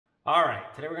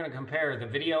Alright, today we're going to compare the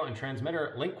video and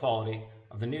transmitter link quality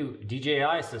of the new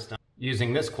DJI system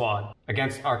using this quad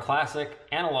against our classic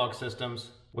analog systems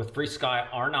with FrSky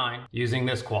R9 using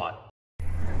this quad.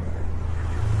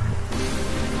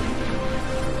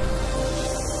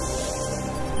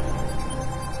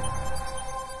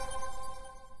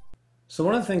 So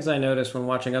one of the things I noticed when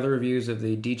watching other reviews of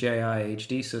the DJI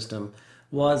HD system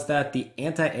was that the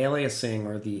anti-aliasing,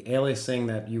 or the aliasing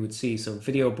that you would see, so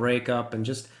video breakup and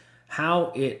just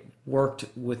how it worked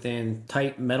within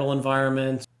tight metal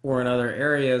environments or in other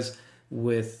areas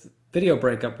with video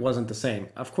breakup wasn't the same.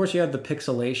 Of course you had the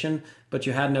pixelation, but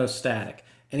you had no static.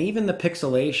 And even the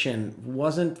pixelation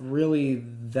wasn't really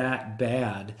that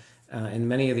bad in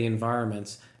many of the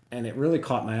environments, and it really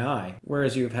caught my eye.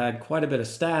 Whereas you've had quite a bit of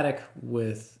static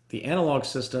with the analog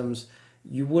systems,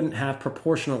 you wouldn't have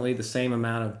proportionately the same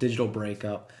amount of digital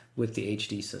breakup with the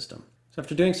HD system. So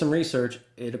after doing some research,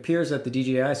 it appears that the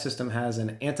DJI system has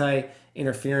an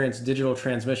anti-interference digital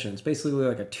transmission. It's basically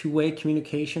like a two-way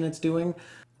communication it's doing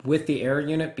with the air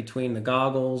unit between the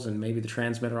goggles and maybe the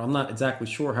transmitter. I'm not exactly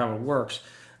sure how it works,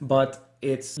 but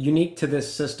it's unique to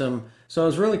this system. So I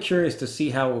was really curious to see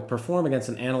how it would perform against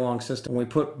an analog system when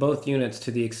we put both units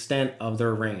to the extent of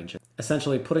their range,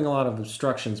 essentially putting a lot of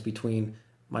obstructions between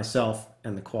myself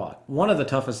and the quad. One of the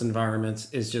toughest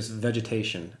environments is just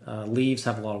vegetation. Leaves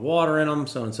have a lot of water in them,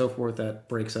 so on and so forth, that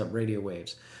breaks up radio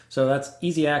waves. So that's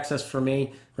easy access for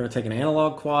me. We're going to take an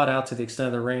analog quad out to the extent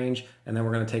of the range, and then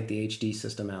we're going to take the HD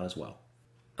system out as well.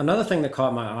 Another thing that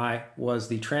caught my eye was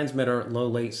the transmitter low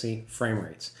latency frame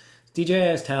rates. DJI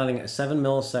is touting a 7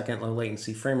 millisecond low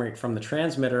latency frame rate from the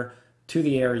transmitter to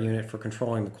the air unit for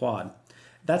controlling the quad.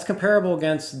 That's comparable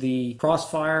against the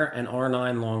Crossfire and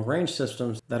R9 long-range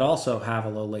systems that also have a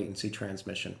low latency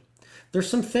transmission. There's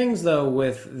some things though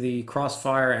with the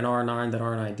Crossfire and R9 that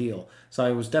aren't ideal, so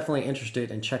I was definitely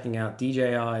interested in checking out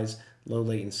DJI's low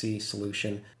latency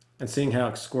solution and seeing how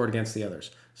it scored against the others.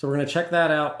 So we're going to check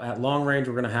that out. At long range,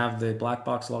 we're going to have the black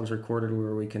box logs recorded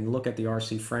where we can look at the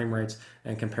RC frame rates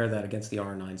and compare that against the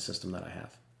R9 system that I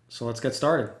have. So let's get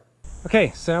started.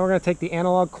 Okay, so now we're going to take the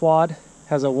analog quad. It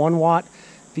has a 1 watt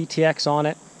VTX on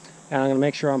it, and I'm going to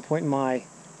make sure I'm pointing my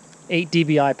 8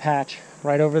 dBi patch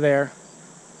right over there.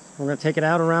 We're going to take it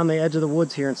out around the edge of the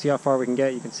woods here and see how far we can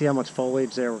get. You can see how much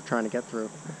foliage there we're trying to get through.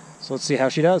 So let's see how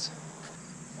she does.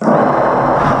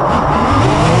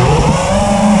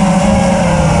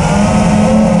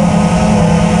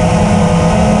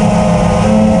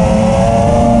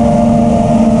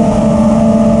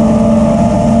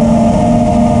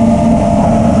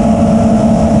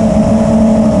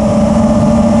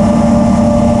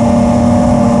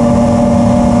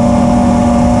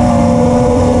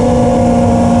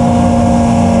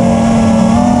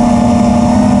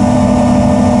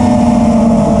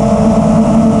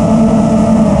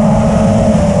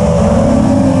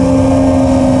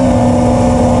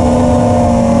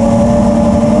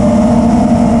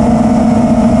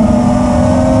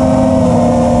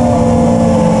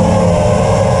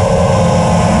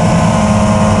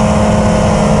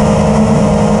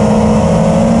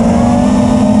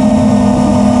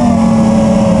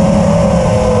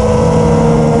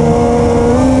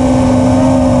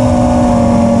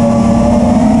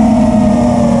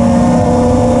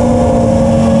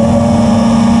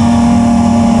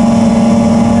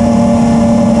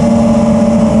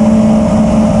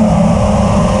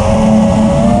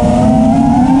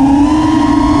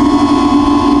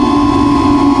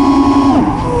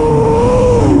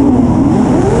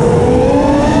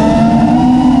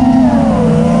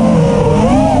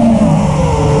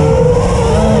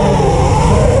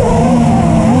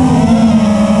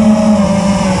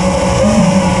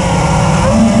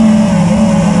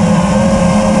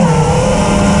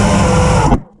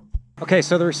 Okay,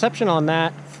 so the reception on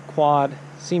that quad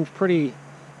seems pretty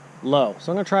low. So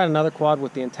I'm going to try another quad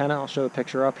with the antenna. I'll show the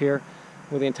picture up here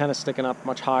with the antenna sticking up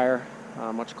much higher,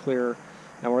 much clearer,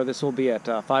 and where this will be at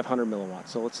 500 milliwatts.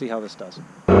 So let's see how this does.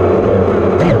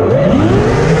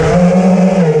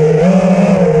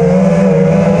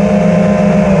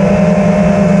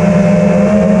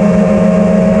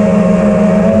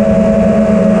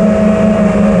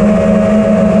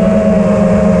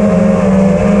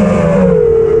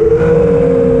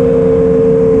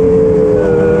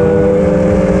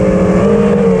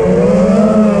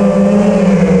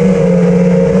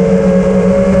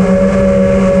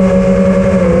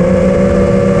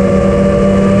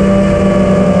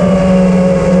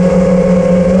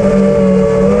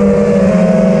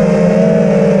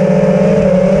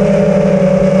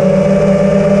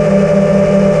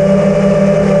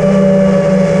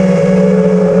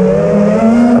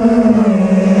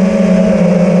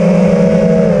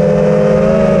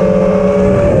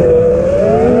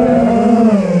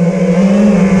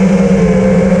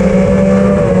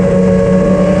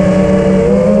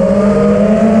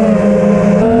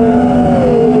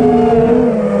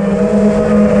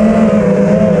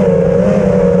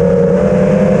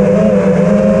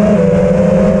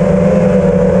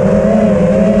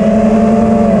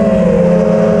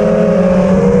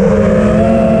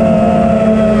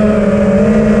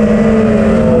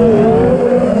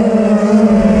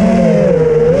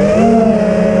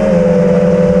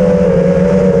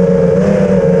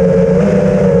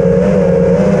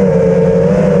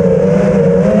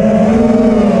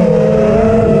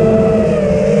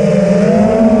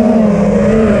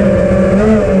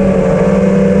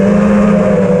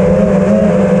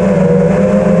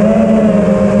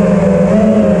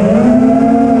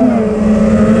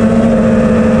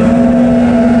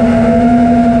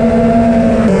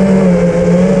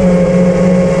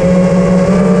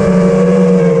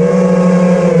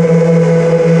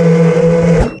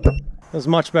 was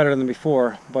much better than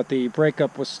before, but the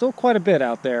breakup was still quite a bit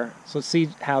out there. So let's see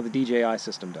how the DJI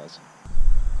system does.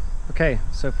 Okay,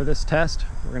 so for this test,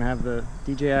 we're gonna have the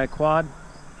DJI quad,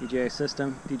 DJI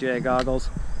system, DJI goggles,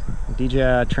 and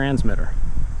DJI transmitter.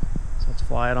 So let's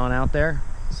fly it on out there,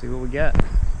 see what we get.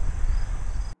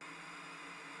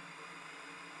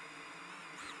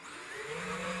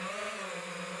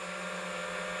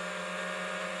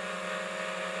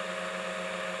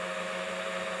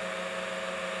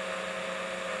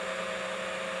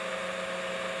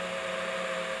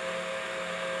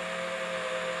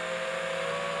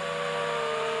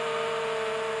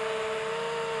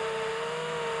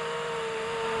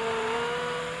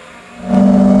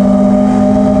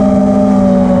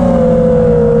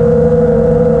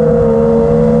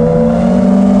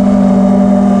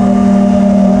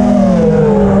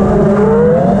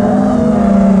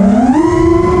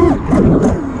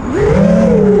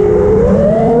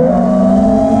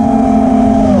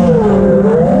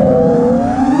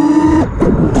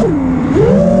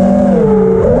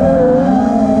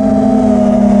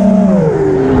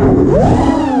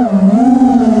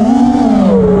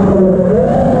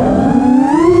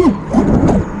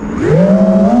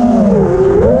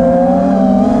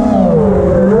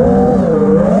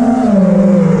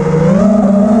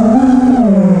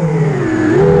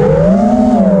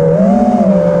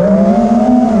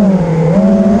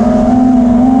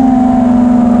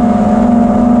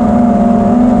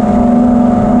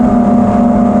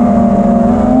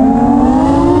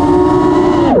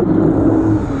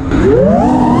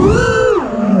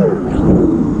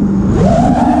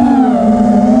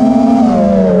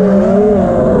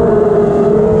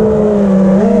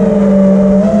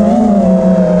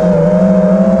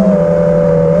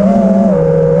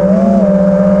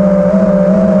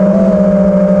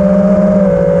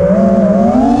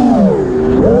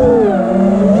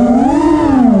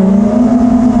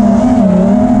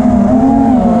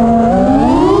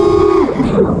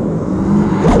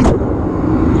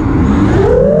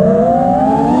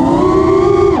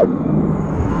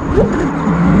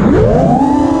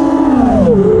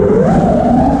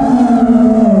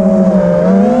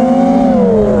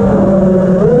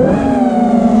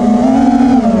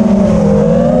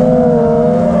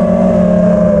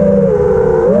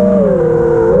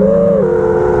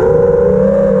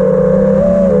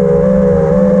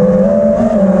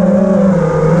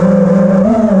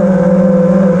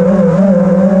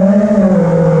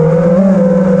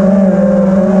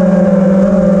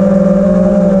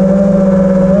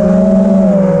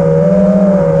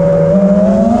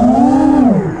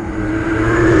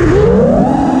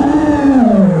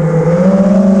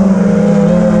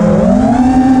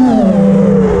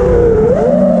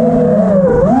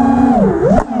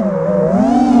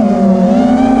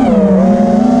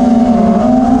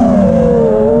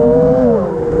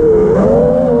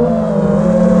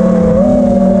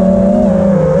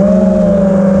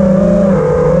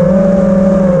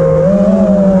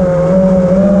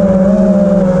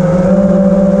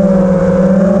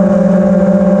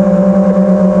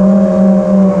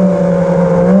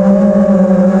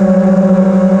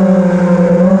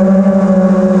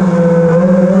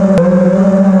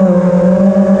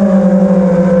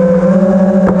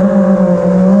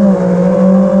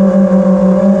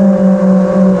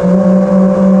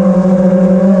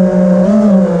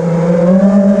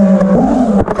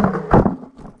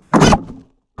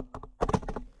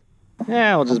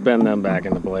 Yeah, we'll just bend them back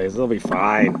into place. They'll be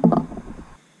fine.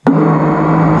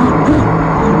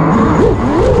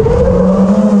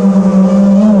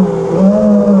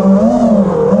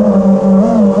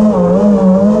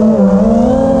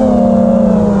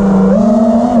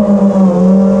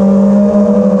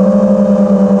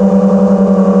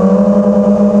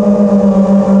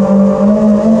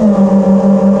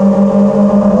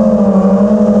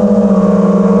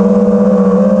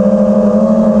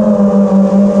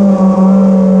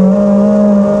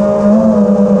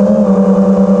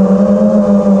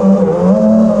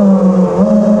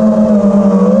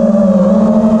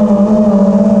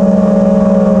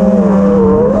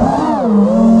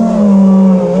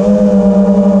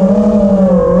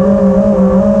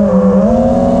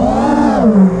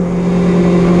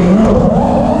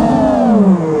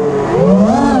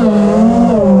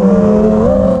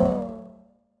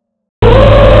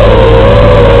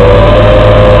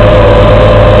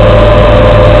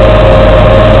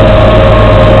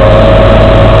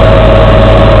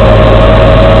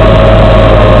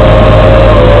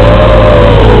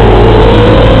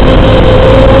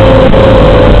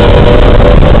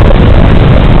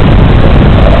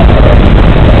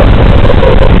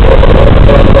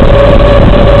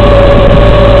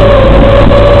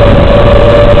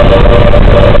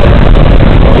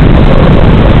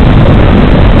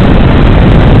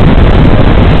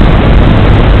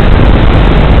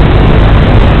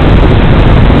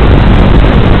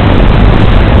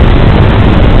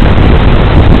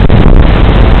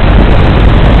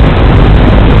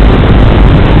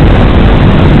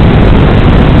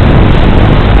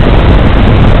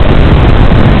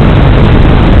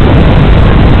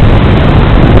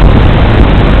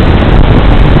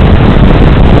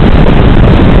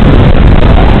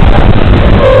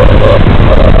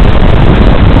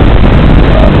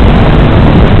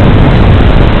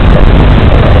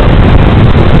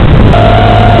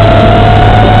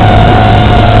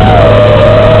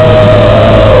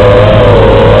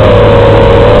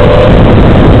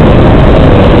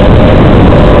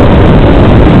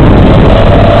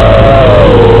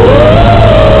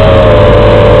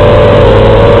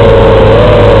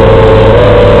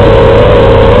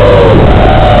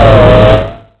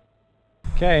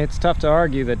 Okay, it's tough to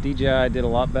argue that DJI did a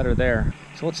lot better there.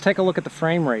 So let's take a look at the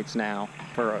frame rates now,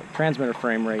 for transmitter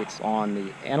frame rates on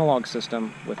the analog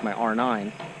system with my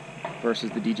R9 versus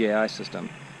the DJI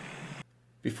system.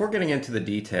 Before getting into the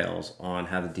details on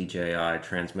how the DJI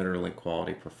transmitter link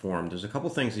quality performed, there's a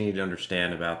couple things you need to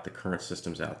understand about the current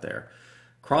systems out there.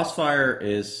 Crossfire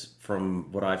is,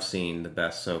 from what I've seen, the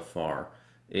best so far.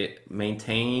 It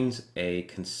maintains a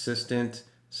consistent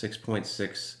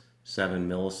 6.67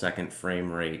 millisecond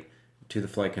frame rate to the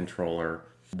flight controller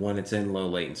when it's in low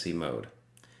latency mode.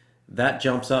 That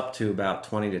jumps up to about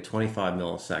 20 to 25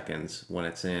 milliseconds when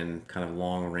it's in kind of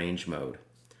long range mode.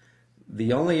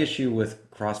 The only issue with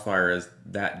Crossfire is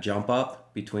that jump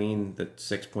up between the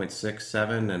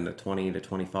 6.67 and the 20 to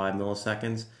 25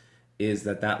 milliseconds is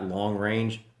that long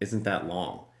range isn't that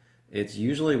long. It's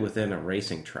usually within a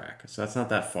racing track, so that's not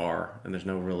that far, and there's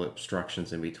no real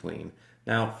obstructions in between.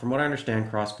 Now, from what I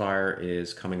understand, Crossfire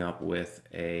is coming up with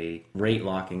a rate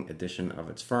locking edition of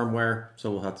its firmware, so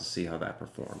we'll have to see how that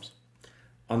performs.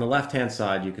 On the left-hand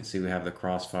side, you can see we have the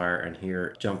Crossfire, and here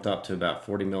it jumped up to about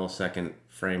 40 millisecond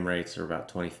frame rates, or about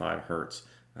 25 hertz,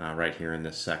 right here in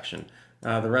this section.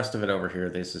 The rest of it over here,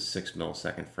 this is 6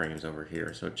 millisecond frames over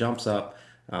here. So it jumps up,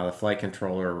 the flight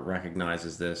controller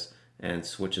recognizes this and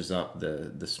switches up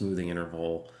the smoothing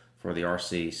interval for the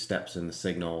RC, steps in the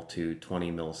signal to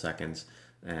 20 milliseconds,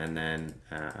 and then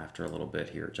after a little bit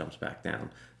here it jumps back down.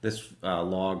 This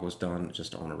log was done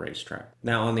just on a racetrack.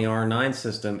 Now on the R9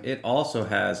 system, it also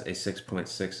has a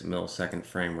 6.6 millisecond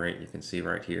frame rate. You can see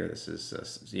right here, this is,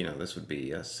 this would be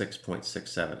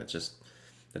 6.67. It's just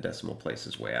the decimal place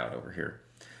is way out over here.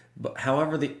 But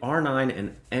however, the R9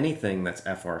 and anything that's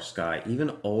FrSky,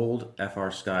 even old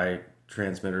FrSky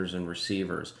transmitters and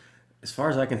receivers, as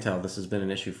far as I can tell, this has been an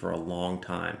issue for a long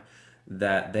time,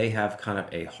 that they have kind of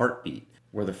a heartbeat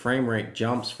where the frame rate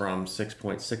jumps from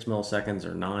 6.6 milliseconds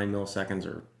or 9 milliseconds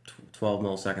or 12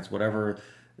 milliseconds, whatever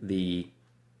the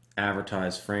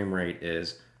advertised frame rate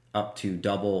is, up to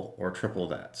double or triple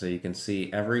that. So you can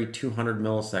see every 200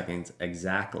 milliseconds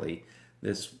exactly,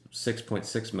 this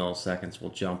 6.6 milliseconds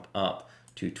will jump up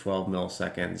to 12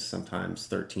 milliseconds, sometimes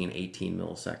 13, 18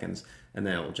 milliseconds, and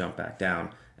then it will jump back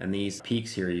down. And these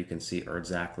peaks here you can see are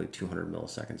exactly 200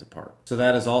 milliseconds apart. So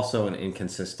that is also an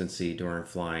inconsistency during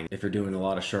flying. If you're doing a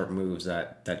lot of sharp moves,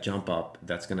 that jump up,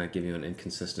 that's going to give you an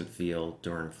inconsistent feel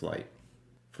during flight.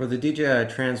 For the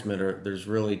DJI transmitter, there's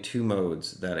really two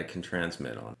modes that it can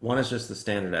transmit on. One is just the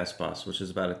standard S-Bus, which is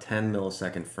about a 10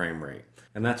 millisecond frame rate.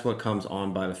 And that's what comes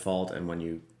on by default and when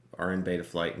you are in beta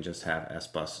flight and just have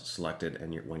S-Bus selected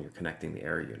and when you're connecting the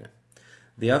air unit.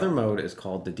 The other mode is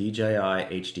called the DJI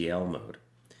Hd L Mode.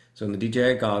 So in the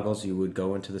DJI goggles, you would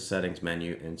go into the settings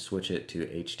menu and switch it to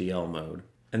HDL mode.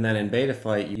 And then in beta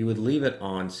flight, you would leave it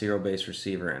on serial base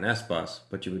receiver and S-Bus,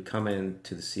 but you would come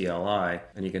into the CLI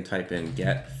and you can type in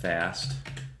get fast,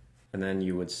 and then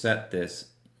you would set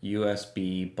this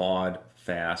USB baud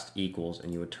fast equals,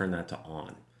 and you would turn that to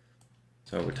on.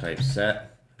 So I would type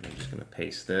set, and I'm just going to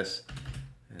paste this,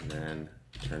 and then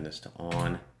turn this to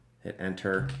on, hit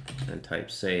enter, and type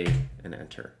save and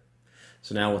enter.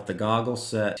 So now with the goggles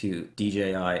set to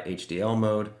DJI HDL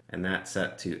mode and that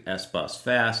set to S-Bus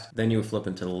fast, then you would flip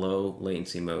into the low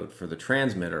latency mode for the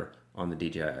transmitter on the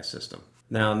DJI system.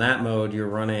 Now in that mode, you're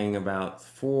running about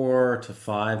 4 to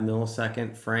 5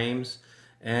 millisecond frames,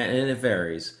 and it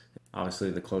varies.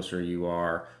 Obviously, the closer you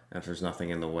are, if there's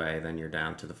nothing in the way, then you're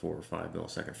down to the 4 or 5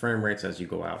 millisecond frame rates. As you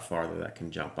go out farther, that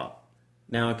can jump up.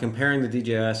 Now, comparing the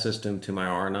DJI system to my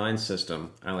R9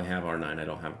 system, I only have R9, I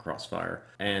don't have a Crossfire,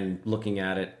 and looking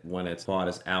at it when its quad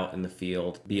is out in the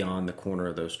field beyond the corner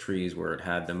of those trees where it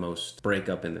had the most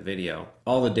breakup in the video,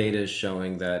 all the data is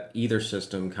showing that either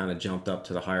system kind of jumped up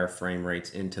to the higher frame rates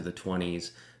into the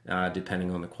 20s,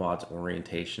 depending on the quad's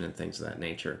orientation and things of that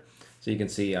nature. So you can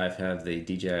see I have the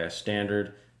DJI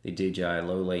Standard, the DJI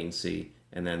Low Latency,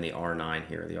 and then the R9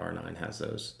 here. The R9 has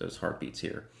those heartbeats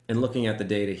here. And looking at the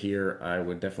data here, I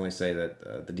would definitely say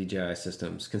that the DJI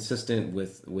system is consistent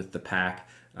with the pack.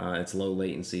 Its low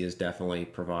latency is definitely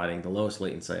providing the lowest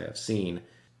latency I've seen,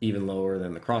 even lower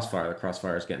than the Crossfire. The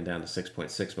Crossfire is getting down to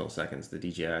 6.6 milliseconds. The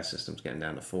DJI system is getting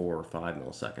down to 4 or 5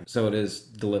 milliseconds. So it is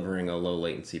delivering a low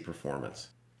latency performance.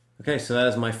 Okay, so that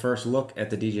is my first look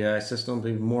at the DJI system.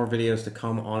 There'll be more videos to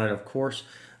come on it, of course,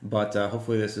 but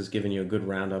hopefully this has given you a good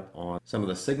roundup on some of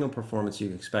the signal performance you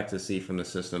can expect to see from the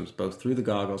systems, both through the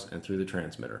goggles and through the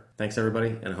transmitter. Thanks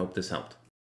everybody, and I hope this helped.